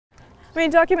I mean,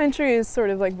 documentary is sort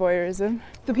of like voyeurism.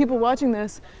 The people watching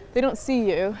this, they don't see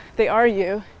you, they are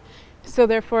you. So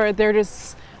therefore, they're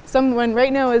just, someone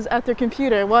right now is at their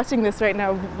computer watching this right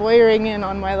now, voyeuring in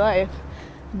on my life.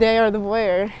 They are the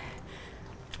voyeur.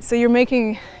 So you're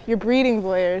breeding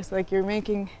voyeurs, like you're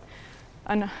making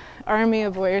an army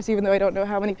of voyeurs, even though I don't know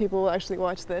how many people will actually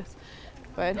watch this,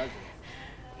 but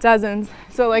dozens,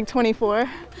 so like 24.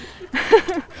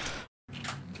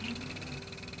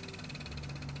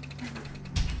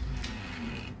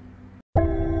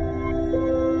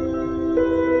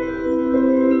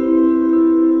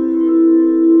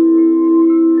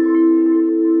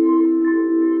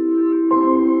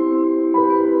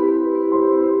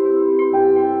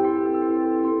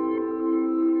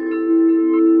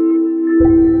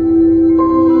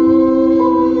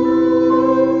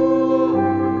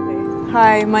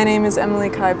 Hi, my name is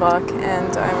KAI BOCK,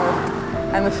 and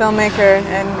I'm a filmmaker,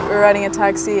 and we're riding a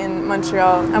taxi in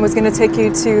Montreal. I was going to take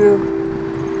you to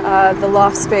the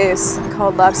loft space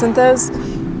called Labsynthèse.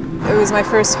 It was my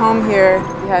first home here.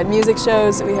 We had music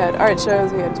shows, we had art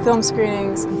shows, we had film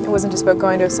screenings. It wasn't just about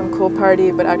going to some cool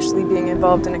party, but actually being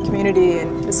involved in a community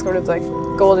and this sort of like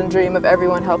golden dream of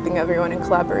everyone helping everyone and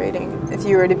collaborating. If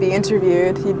you were to be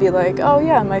interviewed, you'd be like, oh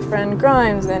yeah, my friend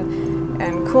Grimes,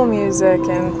 and cool music,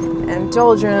 and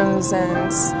doldrums,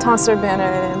 and Tonsor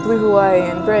Bannon, and Blue Hawaii,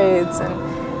 and braids,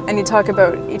 and you talk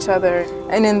about each other,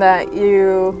 and in that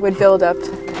you would build up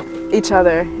each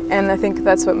other, and I think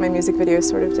that's what my music videos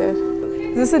sort of did.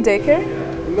 Is this a daycare?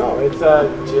 No, it's a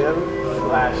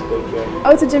gym/daycare. Oh,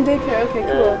 it's a gym daycare, okay,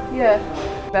 cool, yeah.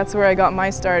 That's where I got my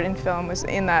start in film, was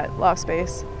in that loft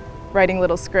space, writing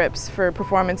little scripts for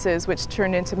performances, which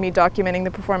turned into me documenting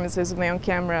the performances with my own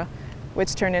camera,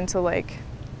 which turned into like,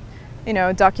 you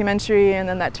know, documentary, and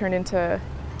then that turned into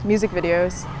music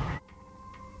videos.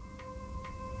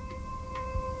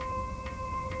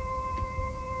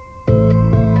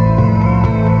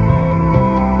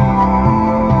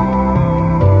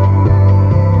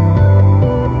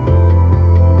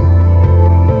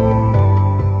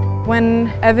 When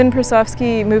Evan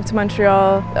Persofsky moved to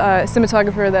Montreal, a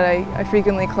cinematographer that I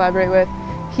frequently collaborate with,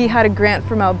 he had a grant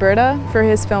from Alberta for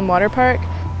his film Water Park.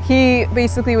 He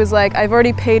basically was like, I've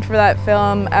already paid for that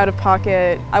film out of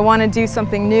pocket. I want to do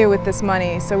something new with this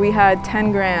money. So we had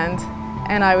 10 grand.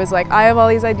 And I was like, I have all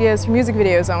these ideas for music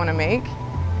videos I want to make.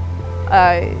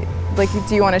 Like,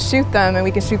 do you want to shoot them? And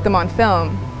we can shoot them on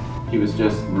film. He was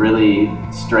just really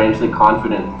strangely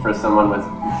confident for someone with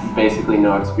basically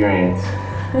no experience.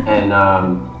 And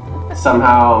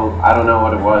somehow, I don't know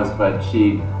what it was, but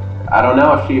I don't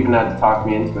know if she even had to talk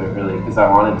me into it, really, because I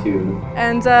wanted to.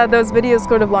 And those videos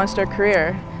sort of launched our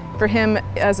career, for him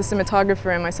as a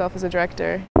cinematographer and myself as a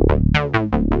director.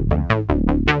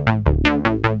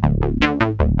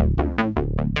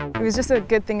 It was just a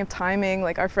good thing of timing.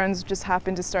 Like, our friends just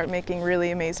happened to start making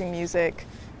really amazing music.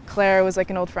 Claire was like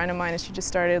an old friend of mine, and she just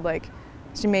started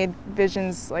she made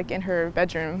visions like in her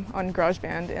bedroom on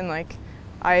GarageBand, and like,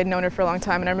 I had known her for a long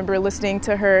time, and I remember listening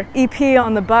to her EP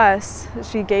on the bus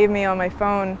she gave me on my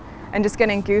phone and just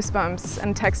getting goosebumps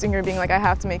and texting her being like, I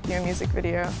have to make you a music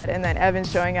video. And then Evan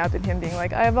showing up and him being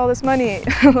like, I have all this money.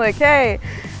 I'm like, hey,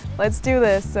 let's do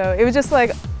this. So it was just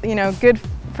like, you know, good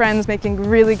friends making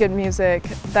really good music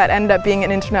that ended up being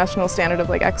an international standard of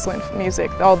like excellent music.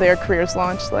 All their careers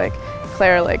launched, like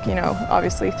Claire, like, you know,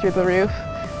 obviously through the roof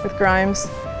with Grimes.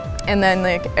 And then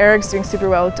like Eric's doing super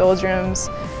well with Doldrums.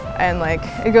 And like,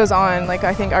 it goes on. Like,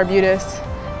 I think Arbutus,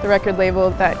 the record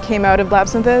label that came out of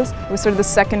Labsynthèse, was sort of the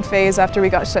second phase after we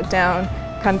got shut down,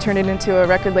 kind of turned it into a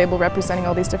record label representing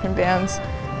all these different bands.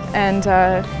 And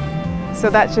so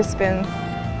that's just been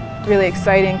really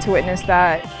exciting to witness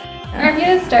that.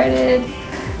 Arbutus started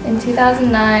in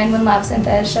 2009 when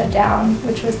Labsynthèse shut down,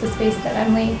 which was the space that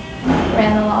Emily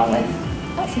ran along with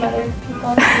some other people,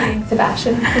 including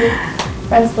Sebastian, who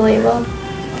runs the label.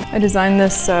 I designed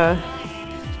this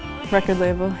record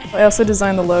label. I also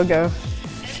designed the logo,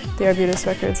 the Arbutus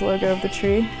Records logo of the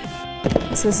tree.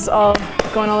 So this is all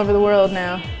going all over the world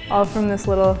now, all from this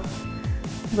little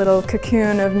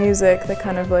cocoon of music that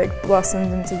kind of like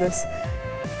blossomed into this,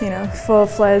 you know,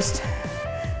 full-fledged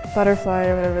butterfly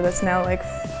or whatever that's now like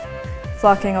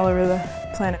flocking all over the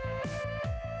planet.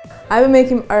 I've been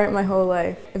making art my whole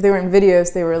life. If they weren't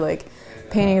videos, they were like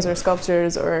paintings or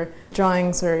sculptures or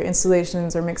drawings or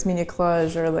installations or mixed media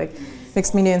collage or like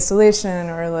mixed media installation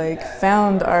or like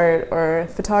found art or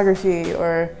photography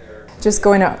or just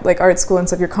going to like art school and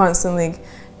stuff. You're constantly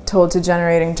told to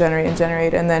generate and generate and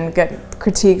generate and then get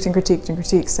critiqued and critiqued and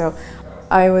critiqued. So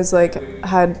I was like,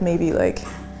 had maybe like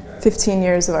 15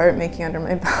 years of art making under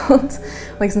my belt,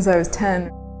 like since I was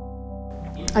 10.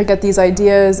 I get these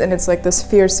ideas and it's like this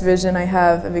fierce vision I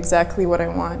have of exactly what I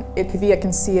want. It could be I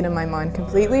can see it in my mind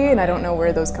completely and I don't know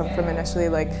where those come from initially,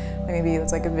 like maybe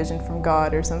it's like a vision from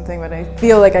God or something, but I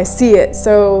feel like I see it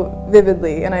so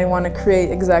vividly and I want to create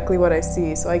exactly what I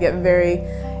see. So I get very,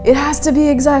 it has to be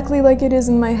exactly like it is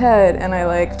in my head, and I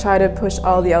like try to push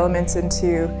all the elements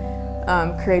into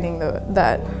creating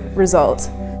that result.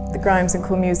 The Grimes and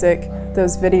Cool Music,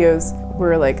 those videos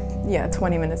were like, yeah,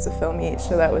 20 minutes of film each,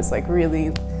 so that was like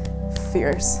really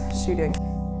fierce shooting.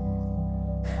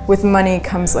 With money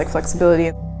comes like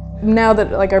flexibility. Now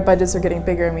that like our budgets are getting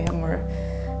bigger and we have more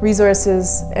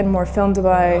resources and more film to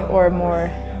buy or more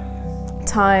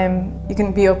time, you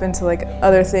can be open to like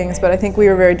other things, but I think we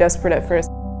were very desperate at first.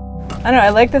 I don't know, I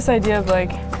like this idea of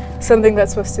like something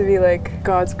that's supposed to be like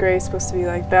God's grace, supposed to be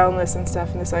like boundless and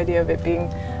stuff, and this idea of it being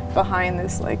behind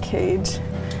this like cage.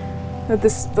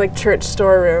 This like church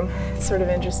storeroom. It's sort of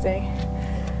interesting.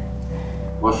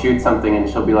 We'll shoot something and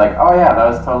she'll be like, oh yeah, that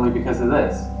was totally because of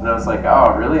this. And I was like,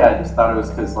 oh really? I just thought it was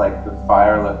because like the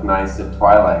fire looked nice at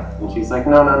twilight. And she's like,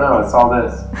 no, it's all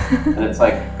this. And it's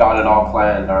like got it all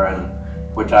planned already,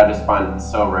 which I just find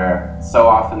so rare. So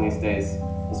often these days,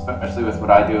 especially with what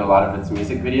I do, a lot of it's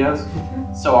music videos.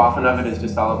 So often of it is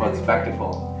just all about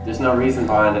spectacle. There's no reason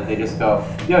behind it. They just go,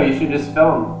 yo, you should just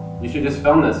film. You should just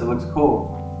film this, it looks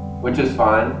cool. Which is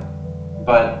fine,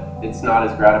 but it's not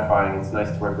as gratifying. It's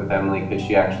nice to work with Emily because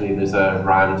she actually, there's a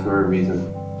rhyme to her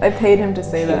reason. I paid him to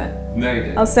say that. No, you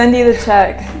didn't. I'll send you the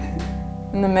check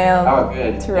in the mail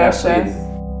to Russia. Please.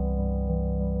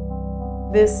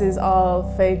 This is all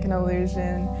fake and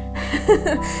illusion.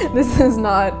 This is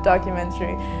not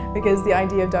documentary, because the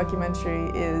idea of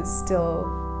documentary is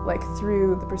still like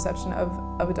through the perception of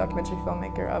a documentary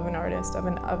filmmaker, of an artist, of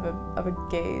a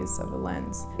gaze, of a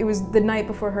lens. It was the night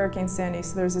before Hurricane Sandy,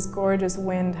 so there was this gorgeous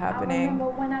wind happening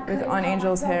with On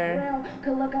Angel's Hair.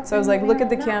 So I was like, look at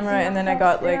the camera, and then I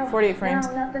got like 48 frames,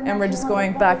 and we're just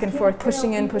going back and forth,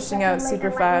 pushing in, pushing out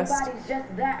super fast.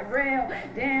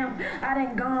 Damn, I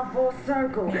done gone full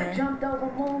circle. Jumped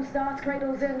over moon stars,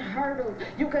 cradles and hurdles.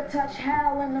 You could touch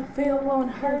hell and the field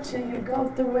won't hurt you. You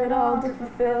go through it all to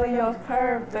fulfill your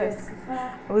purpose.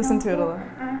 I listen to it a lot.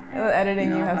 Editing,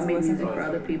 you have to listen to it. For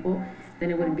other people,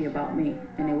 then it wouldn't be about me,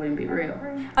 and it wouldn't be real.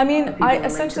 I mean,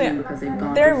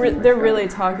 they're really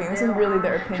talking. This is really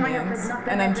their opinions,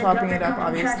 and I'm chopping it up,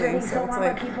 obviously. So it's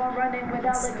like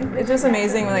it's just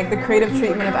amazing, like the creative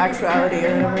treatment of actuality,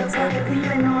 or whatever. It's like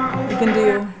you can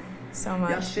do so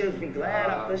much.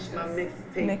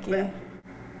 Mickey.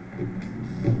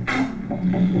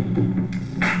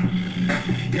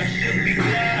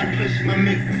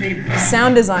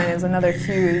 Sound design is another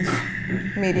huge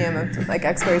medium of like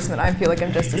exploration that I feel like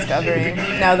I'm just discovering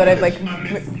now that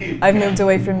I've moved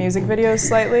away from music videos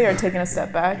slightly, or taken a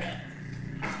step back.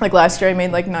 Like last year I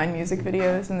made like 9 music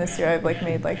videos, and this year I've like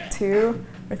made like 2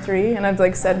 or 3, and I've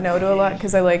like said no to a lot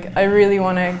because I really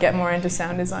want to get more into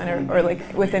sound design or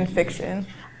like within fiction.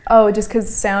 Oh, just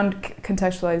because sound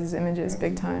contextualizes images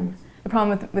big time. The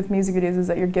problem with music videos is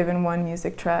that you're given one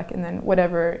music track, and then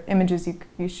whatever images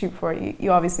you shoot for,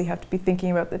 you obviously have to be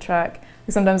thinking about the track.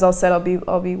 Sometimes I'll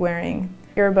be wearing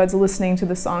earbuds, listening to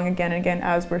the song again and again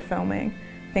as we're filming,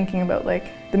 thinking about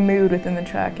like the mood within the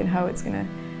track and how it's gonna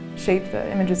shape the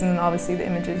images, and then obviously the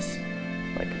images,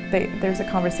 like there's a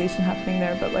conversation happening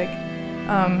there, but like,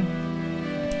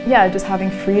 yeah, just having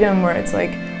freedom where it's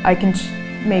like I can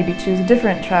maybe choose a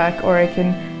different track, or I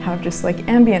can have just like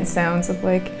ambient sounds of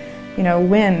like, you know,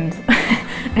 wind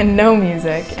and no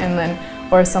music, and then,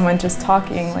 or someone just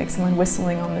talking, like someone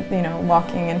whistling on the, you know,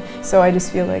 walking, and so I just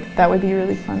feel like that would be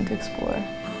really fun to explore.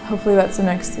 Hopefully that's the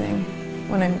next thing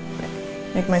when I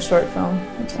make my short film,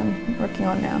 which I'm working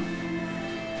on now,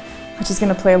 which is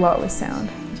going to play a lot with sound,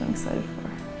 which I'm excited for.